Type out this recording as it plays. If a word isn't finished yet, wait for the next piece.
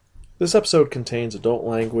This episode contains adult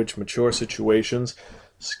language, mature situations,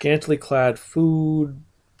 scantily clad food,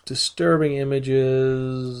 disturbing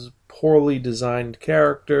images, poorly designed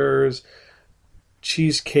characters,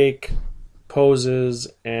 cheesecake poses,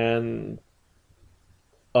 and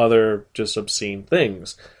other just obscene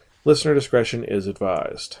things. Listener discretion is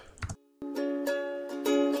advised.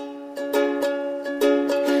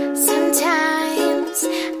 Sometimes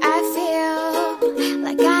I feel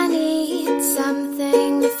like I need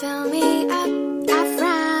something to fill me up. I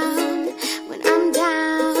frown when I'm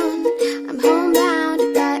down. I'm homebound,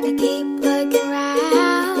 but I keep looking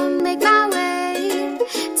round. Make my way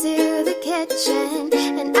to the kitchen,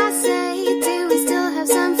 and I say, do we still have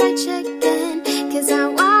some fried chicken? 'Cause I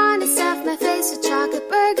wanna stuff my face with chocolate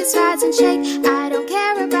burgers, fries, and shake. I don't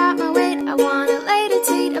care about my weight. I wanna later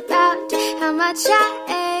tweet about how much I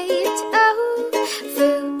ate. Oh,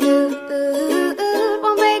 food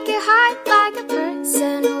won't break your heart like a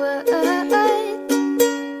person would.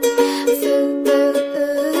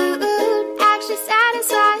 Food actually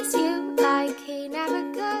satisfies you like he never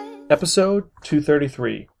could. Episode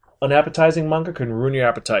 233. Unappetizing manga can ruin your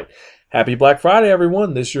appetite. Happy Black Friday,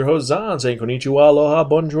 everyone. This is your host, Zan, saying konnichiwa, aloha,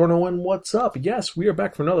 buongiorno, and what's up? Yes, we are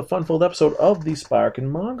back for another fun-filled episode of the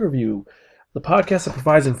Sparkin Manga Review, the podcast that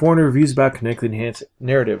provides informative reviews about connected enhanced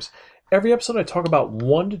narratives. Every episode, I talk about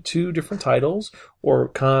 1 to 2 different titles, or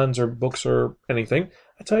cons, or books, or anything.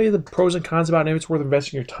 I tell you the pros and cons about it, and if it's worth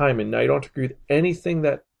investing your time in. Now, you don't have to agree with anything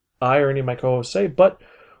that I or any of my co-hosts say, but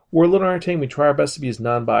we're a little entertaining. We try our best to be as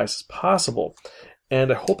non-biased as possible.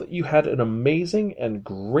 And I hope that you had an amazing and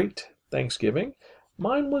great Thanksgiving.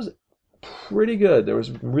 Mine was pretty good. There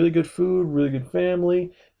was really good food, really good family.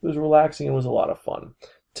 It was relaxing and it was a lot of fun.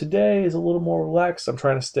 Today is a little more relaxed. I'm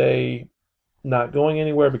trying to stay not going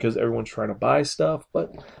anywhere because everyone's trying to buy stuff,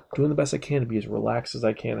 but doing the best I can to be as relaxed as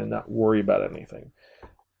I can and not worry about anything.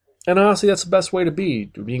 And honestly, that's the best way to be,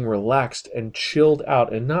 being relaxed and chilled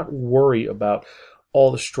out and not worry about all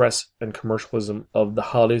the stress and commercialism of the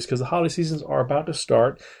holidays, because the holiday seasons are about to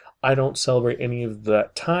start. I don't celebrate any of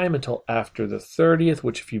that time until after the 30th,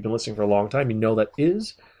 which if you've been listening for a long time, you know that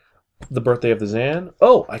is the birthday of the Zan.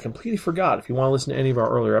 Oh, I completely forgot. If you want to listen to any of our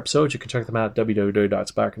earlier episodes, you can check them out at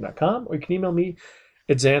www.spirekin.com, or you can email me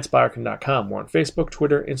at zanspirekin.com. We're on Facebook,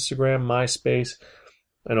 Twitter, Instagram, MySpace.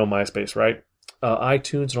 I know MySpace, right?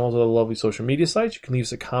 iTunes, and all the other lovely social media sites. You can leave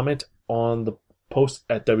us a comment on the post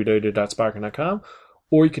at www.spirekin.com,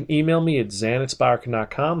 or you can email me at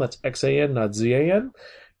zan@spirekin.com. That's X-A-N, not Z-A-N.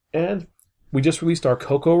 And we just released our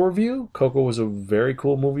Coco review. Coco was a very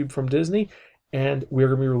cool movie from Disney, and we're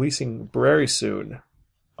going to be releasing very soon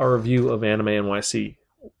our review of Anime NYC.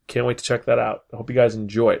 Can't wait to check that out. I hope you guys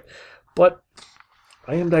enjoy it. But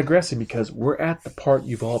I am digressing because we're at the part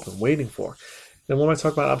you've all been waiting for. And what am I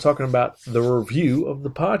talking about? I'm talking about the review of the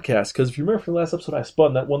podcast. Because if you remember from the last episode, I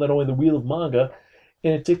spun that one that only the Wheel of Manga,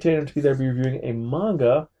 and it dictated him to be there be reviewing a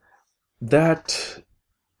manga that...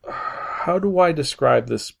 How do I describe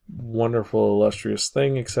this wonderful, illustrious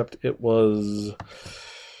thing, except it was...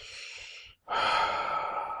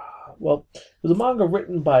 Well, it was a manga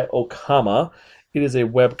written by Okama. It is a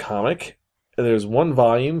webcomic. There's 1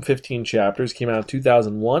 volume, 15 chapters, came out in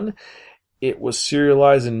 2001. It was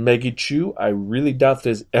serialized in Megichu. I really doubt that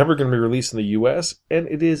it is ever going to be released in the US, and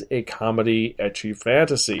it is a comedy ecchi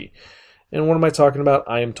fantasy. And what am I talking about?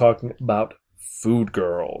 I am talking about Food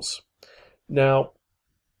Girls. Now,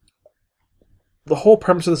 the whole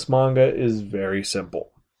premise of this manga is very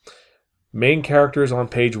simple. Main character is on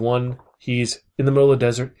page 1. He's in the middle of the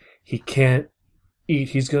desert. He can't eat.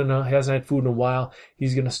 He hasn't had food in a while.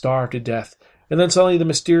 He's going to starve to death. And then suddenly the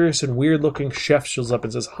mysterious and weird-looking chef shows up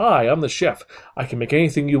and says, "Hi, I'm the chef. I can make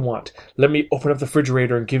anything you want. Let me open up the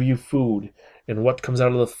refrigerator and give you food." And what comes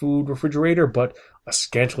out of the food refrigerator but a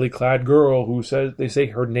scantily clad girl who they say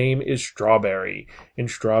her name is Strawberry. In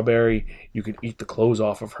Strawberry, you can eat the clothes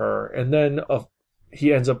off of her. And then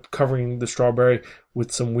he ends up covering the strawberry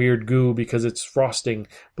with some weird goo because it's frosting,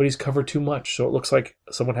 but he's covered too much, so it looks like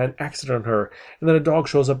someone had an accident on her. And then a dog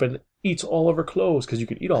shows up and eats all of her clothes, because you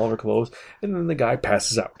can eat all of her clothes, and then the guy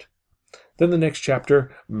passes out. Then the next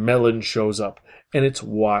chapter, Melon shows up, and it's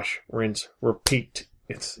wash, rinse, repeat.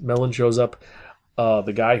 Melon shows up,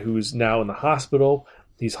 the guy who's now in the hospital.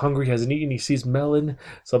 He's hungry, hasn't eaten, he sees Melon,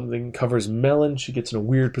 something covers Melon, she gets in a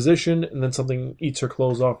weird position, and then something eats her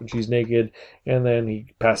clothes off and she's naked, and then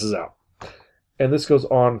he passes out. And this goes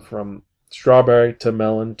on from strawberry to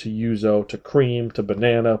melon to yuzu to cream to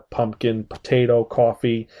banana, pumpkin, potato,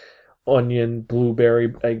 coffee, onion,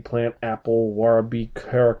 blueberry, eggplant, apple, warabi,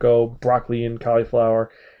 haricot, broccoli, and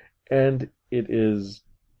cauliflower. And it is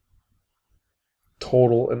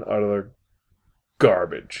total and utter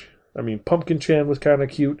garbage. I mean, Pumpkin Chan was kind of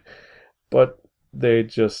cute, but they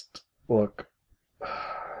just look...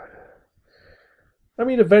 I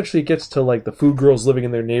mean, eventually it gets to, like, the food girls living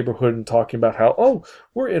in their neighborhood and talking about how, oh,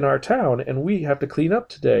 we're in our town and we have to clean up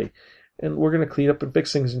today. And we're going to clean up and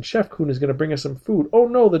fix things, and Chef Kun is going to bring us some food. Oh,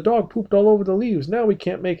 no, the dog pooped all over the leaves. Now we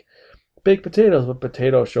can't make baked potatoes. But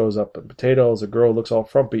Potato shows up, and Potato is a girl who looks all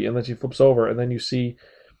frumpy, and then she flips over, and then you see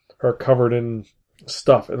her covered in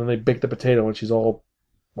stuff, and then they bake the potato, and she's all,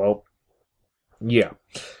 well, yeah.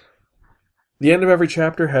 The end of every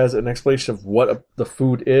chapter has an explanation of what the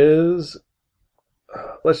food is.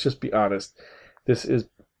 Let's just be honest. This is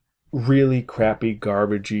really crappy,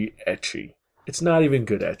 garbagey ecchi. It's not even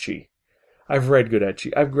good ecchi. I've read good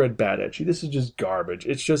ecchi. I've read bad ecchi. This is just garbage.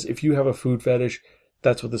 It's just, if you have a food fetish,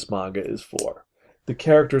 that's what this manga is for. The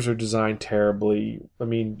characters are designed terribly. I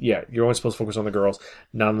mean, yeah, you're only supposed to focus on the girls,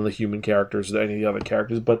 not on the human characters or any of the other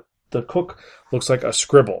characters, but the cook looks like a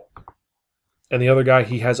scribble. And the other guy,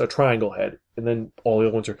 he has a triangle head. And then all the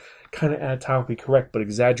other ones are kind of anatomically correct, but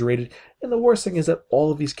exaggerated. And the worst thing is that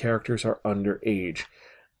all of these characters are underage.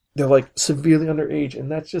 They're like severely underage,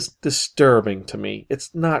 and that's just disturbing to me.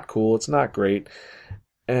 It's not cool. It's not great.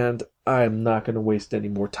 And I'm not going to waste any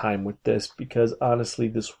more time with this because honestly,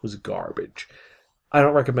 this was garbage. I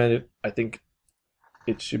don't recommend it. I think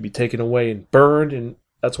it should be taken away and burned, and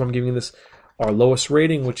that's why I'm giving this our lowest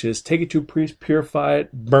rating, which is take it to a priest, purify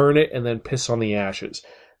it, burn it, and then piss on the ashes.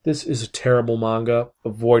 This is a terrible manga.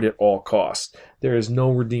 Avoid at all costs. There is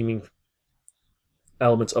no redeeming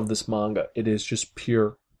elements of this manga. It is just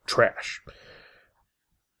pure trash.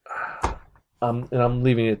 And I'm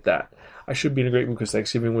leaving it at that. I should be in a great mood because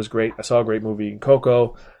Thanksgiving was great. I saw a great movie in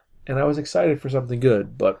Coco, and I was excited for something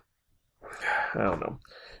good, but I don't know.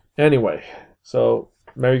 Anyway, so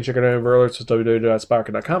maybe you can check it out over alerts at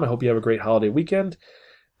www.sparker.com. I hope you have a great holiday weekend,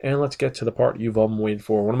 and let's get to the part you've all been waiting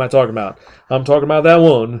for. What am I talking about? I'm talking about that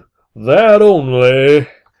one, that only,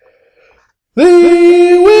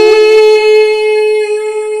 the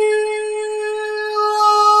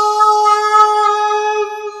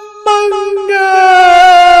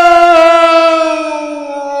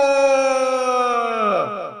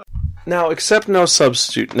Now, accept no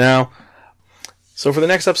substitute. Now, so for the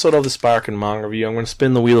next episode of the Sparkin Manga Review, I'm going to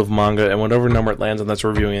spin the wheel of manga, and whatever number it lands on, that's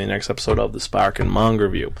reviewing in the next episode of the Sparkin Manga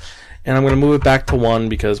Review. And I'm going to move it back to 1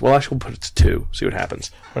 because, well, actually, we'll put it to 2. See what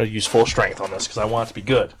happens. I'm going to use full strength on this because I want it to be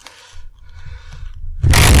good.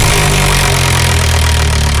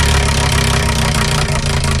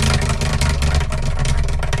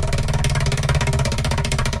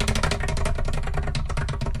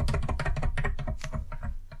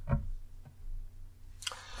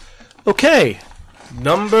 Okay,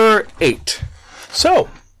 number 8. So,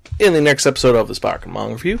 in the next episode of the Sparkin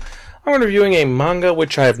Manga Review, I'm going to be reviewing a manga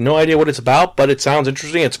which I have no idea what it's about, but it sounds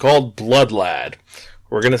interesting. It's called Blood Lad.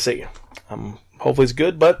 We're going to see. Hopefully it's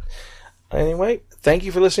good, but anyway, thank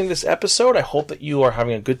you for listening to this episode. I hope that you are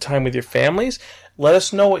having a good time with your families. Let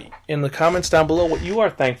us know in the comments down below what you are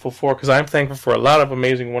thankful for, because I'm thankful for a lot of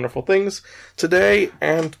amazing, wonderful things today,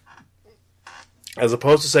 and as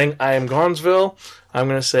opposed to saying I am Gonzville, I'm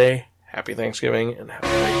going to say Happy Thanksgiving and have a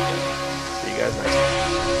great day. See you guys next time.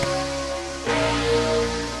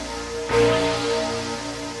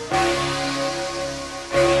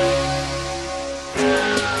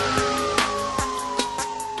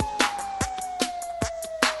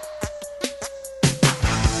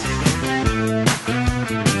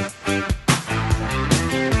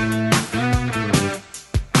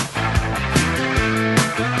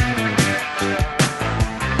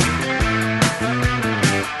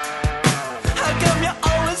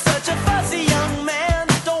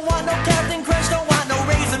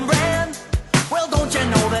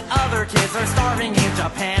 Kids are starving in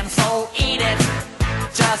Japan, so eat it,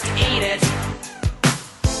 just eat it.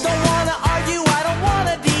 Don't wanna argue, I don't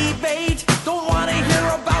wanna debate. Don't wanna hear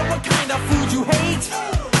about what kind of food you hate.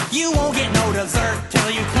 You won't get no dessert till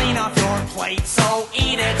you clean off your plate, so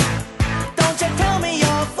eat it. Don't you tell me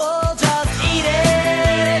you're full, just eat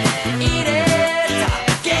it, eat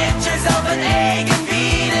it. Get yourself an egg and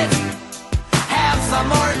beat it. Have some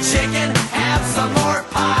more chicken, have some more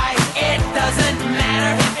pie. It doesn't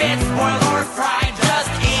matter if it's boiled or fried. Just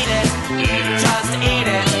eat it, just eat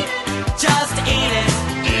it, just eat it,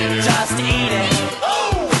 just eat it.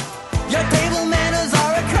 Your table manners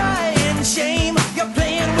are a crying shame. You're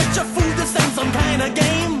playing with your food, this ain't some kind of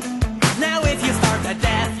game. Now if you starve to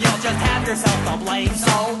death, you'll just have yourself to blame.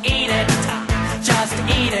 So eat it, just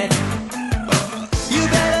eat it. You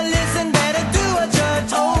better listen, better do what you're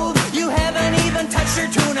told. You haven't even touched your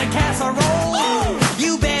tuna casserole.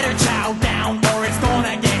 You better chow down or it's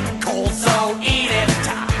gonna get cold. So eat it.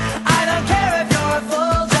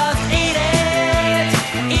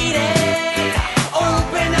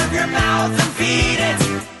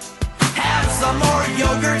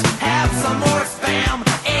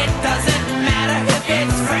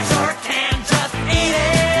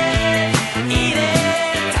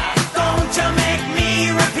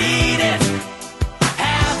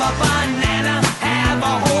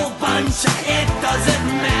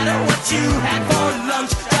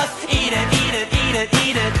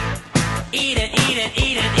 eat it, eat it,